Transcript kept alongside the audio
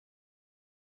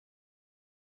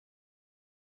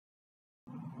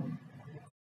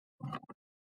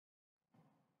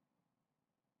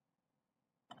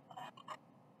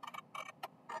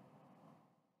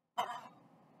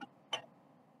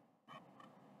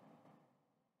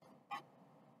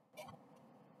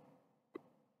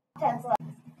10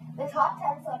 celebrities. The top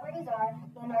 10 celebrities are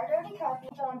Leonardo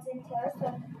DiCaprio, Johnson, Taylor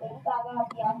Swift, Lady Gaga,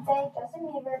 Beyonce, Justin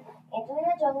Bieber,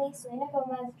 Angelina Jolie, Selena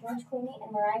Gomez, George Clooney,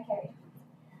 and Mariah Carey.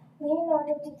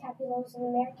 Leonardo DiCaprio is an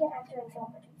American actor and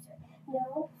film producer,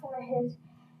 known for his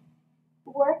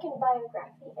work in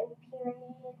biography and period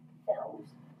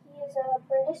films. He is a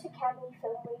British Academy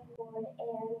Film Award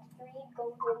and 3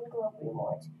 Golden Globe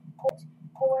Awards.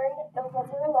 Born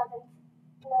November 11th,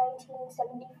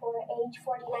 1974, age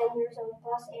 49 years old,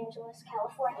 Los Angeles,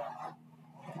 California.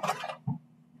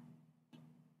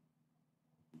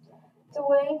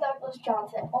 Dwayne Douglas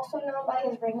Johnson, also known by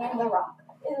his ring name The Rock,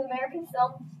 is an American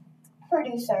film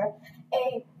producer,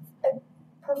 a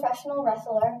professional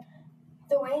wrestler.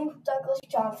 Dwayne Douglas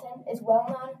Johnson is a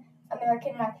well-known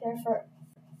American actor,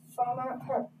 former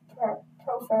pro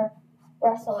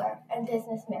wrestler, and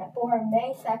businessman. Born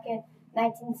May 2nd,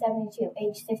 1972,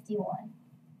 age 51.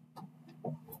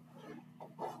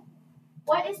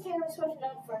 What is Taylor Swift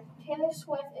known for? Taylor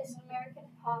Swift is an American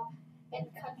pop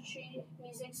and country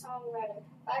music songwriter.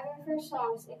 5 of her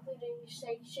songs, including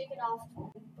Shake It Off,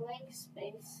 Blank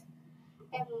Space,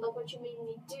 and Look What You Made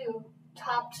Me Do,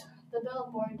 topped the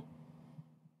Billboard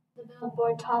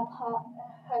Top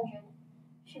 100.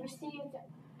 She received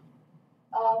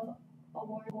a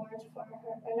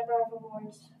number of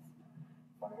awards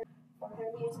for her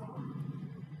music.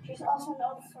 She's also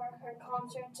known for her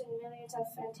concerts and millions of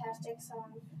fantastic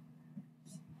songs.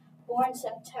 Born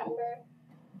September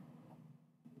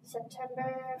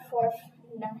 4th,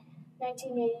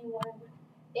 1981,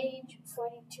 age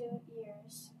 42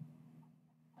 years.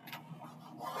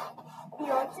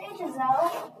 Beyonce Giselle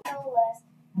West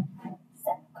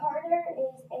Carter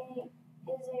is an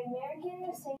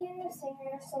American singer,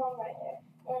 songwriter,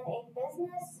 and a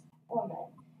businesswoman.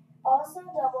 Also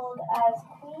doubled as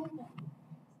Queen Bee.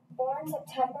 Born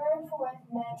September 4th,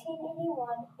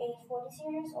 1981, age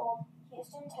 42 years old,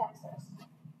 Houston, Texas.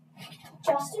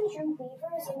 Justin Drew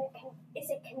Weaver is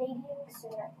a Canadian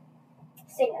singer.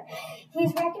 He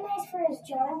is recognized for his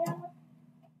genre,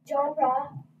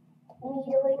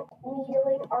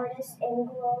 needling artist, and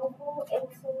global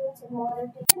influence in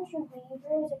modern day. Justin Drew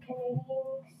Weaver is a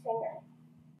Canadian singer.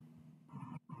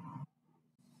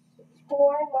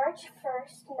 Born March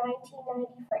 1st,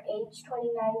 1994, age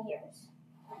 29 years.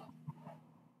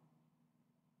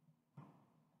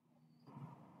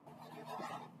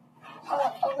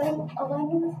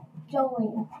 Angelina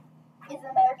Jolie is an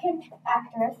American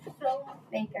actress,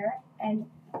 filmmaker, and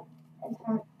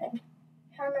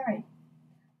her married.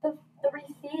 The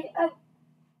receipt of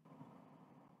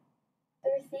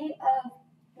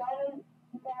nominations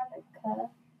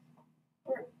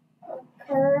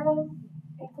occur,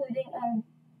 including an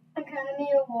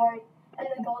Academy Award and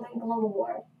the Golden Globe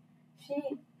Award. She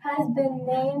has been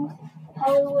named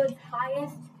Hollywood's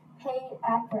highest paid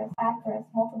actress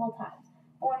multiple times.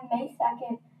 Born May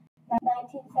 2nd,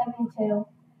 1972,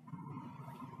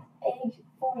 age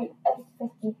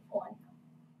 51.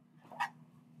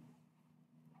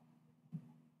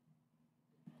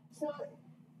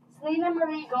 Selena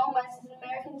Marie Gomez is an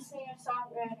American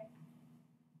singer-songwriter,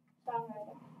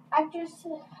 actress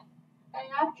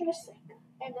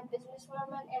and a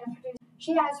businesswoman and a producer.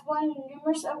 She has won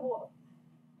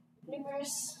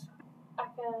numerous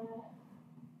accolades,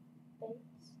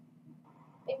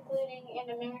 including an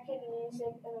American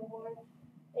Music Award,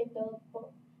 a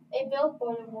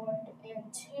Billboard Award, and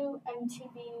 2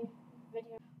 MTV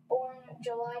Video. Born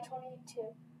July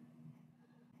 22,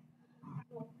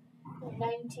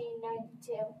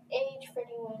 1992, age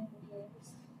 31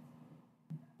 years.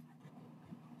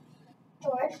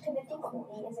 George Timothy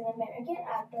Clooney is an American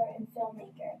actor and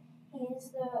filmmaker. He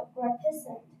is the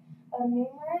recipient of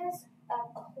numerous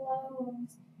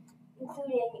accolades,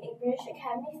 including a British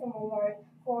Academy Film Award,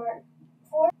 four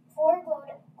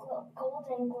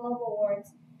Golden Globe Awards,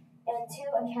 and 2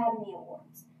 Academy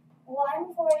Awards.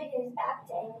 One for his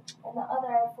acting and the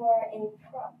other for a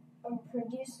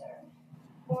producer.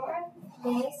 Born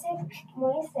May 6th,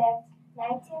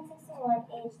 1961,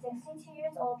 age 62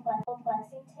 years old,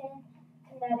 Lexington,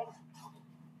 Connecticut.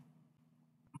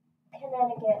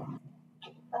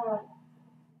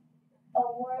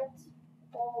 Awards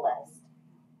full list.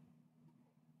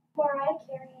 Mariah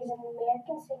Carey is an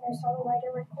American singer,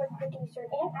 songwriter, record producer,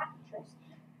 and actress.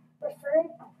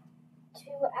 Referred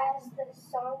to as the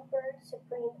Songbird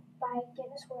Supreme by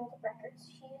Guinness World Records,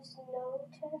 she is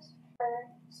noticed for her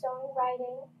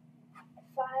songwriting,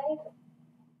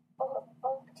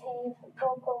 5-octave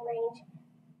vocal range,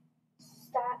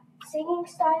 singing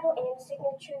style, and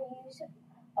signature use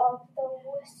of the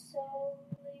whistling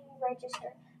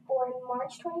register. Born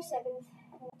March 27,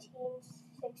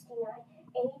 1969,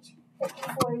 age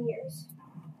 54 years.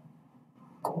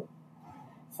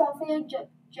 Sophia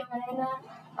Joanna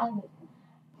Ali,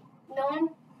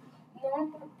 known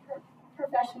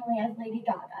professionally as Lady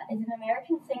Gaga, is an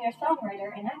American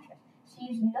singer-songwriter and actress. She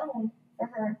is known for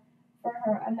her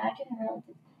imagined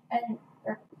relatives and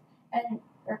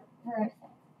verses.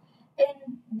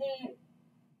 In the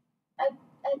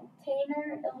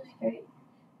Entertainer Illustrated,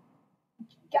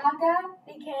 Gaga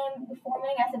began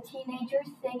performing as a teenager,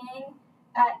 singing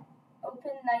at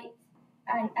open nights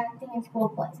and acting in school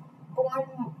plays.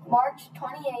 Born March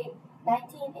 28,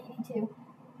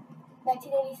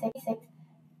 1986,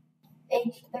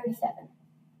 aged 37.